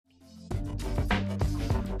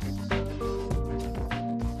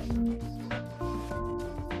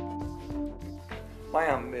My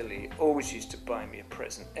Aunt Millie always used to buy me a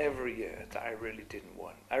present every year that I really didn't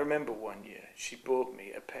want. I remember one year she bought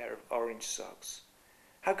me a pair of orange socks.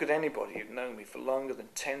 How could anybody who'd known me for longer than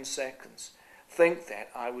 10 seconds think that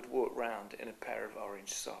I would walk round in a pair of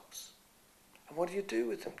orange socks? And what do you do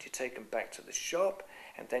with them? Do you take them back to the shop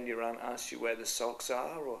and then your aunt asks you where the socks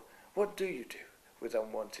are? Or what do you do with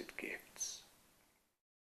unwanted gifts?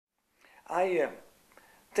 I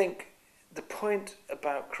think the point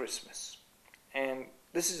about Christmas, and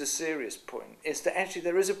this is a serious point, is that actually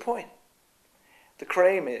there is a point. The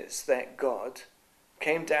claim is that God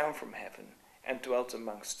came down from heaven and dwelt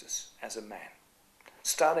amongst us as a man,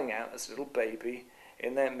 starting out as a little baby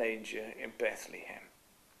in that manger in Bethlehem.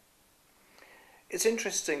 It's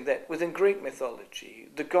interesting that within Greek mythology,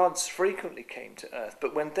 the gods frequently came to earth,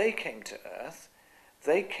 but when they came to earth,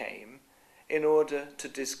 they came in order to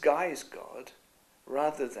disguise God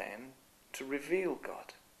rather than to reveal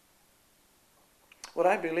God. What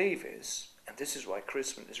I believe is, and this is why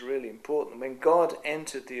Christmas is really important, when God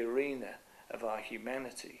entered the arena of our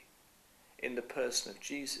humanity in the person of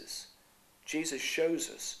Jesus, Jesus shows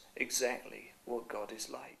us exactly what God is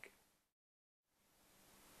like.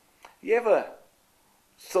 You ever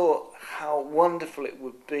thought how wonderful it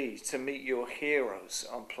would be to meet your heroes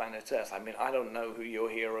on planet Earth? I mean, I don't know who your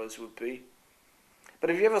heroes would be, but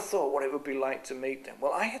have you ever thought what it would be like to meet them?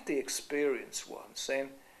 Well, I had the experience once, and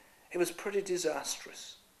it was pretty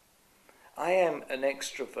disastrous. I am an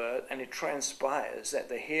extrovert, and it transpires that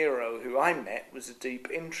the hero who I met was a deep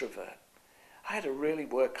introvert. I had to really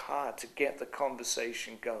work hard to get the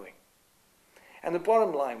conversation going. And the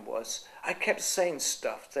bottom line was, I kept saying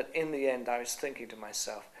stuff that in the end I was thinking to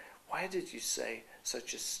myself, why did you say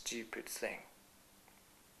such a stupid thing?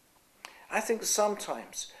 I think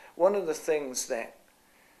sometimes one of the things that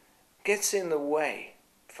gets in the way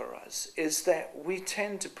for us is that we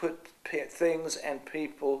tend to put things and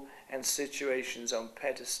people and situations on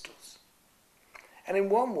pedestals. And in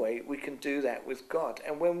one way we can do that with God.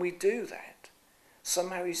 And when we do that,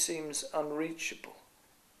 somehow he seems unreachable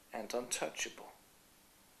and untouchable.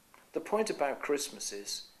 The point about Christmas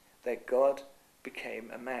is that God became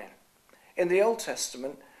a man. In the Old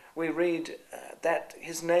Testament, we read that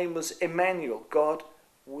his name was Emmanuel, God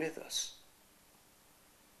with us.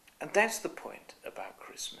 And that's the point about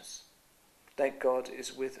Christmas, that God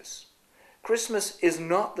is with us. Christmas is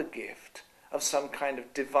not the gift of some kind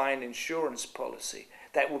of divine insurance policy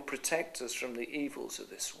that will protect us from the evils of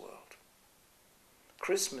this world.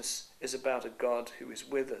 Christmas is about a God who is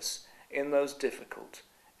with us in those difficult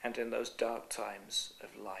and in those dark times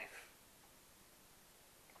of life.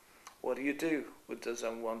 What do you do with those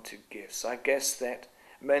unwanted gifts? I guess that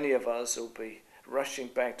many of us will be rushing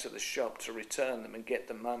back to the shop to return them and get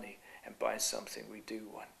the money and buy something we do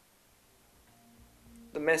want.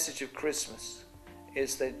 The message of Christmas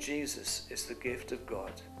is that Jesus is the gift of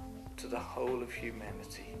God to the whole of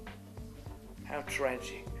humanity. How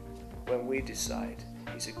tragic when we decide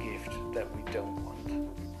he's a gift that we don't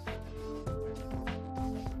want.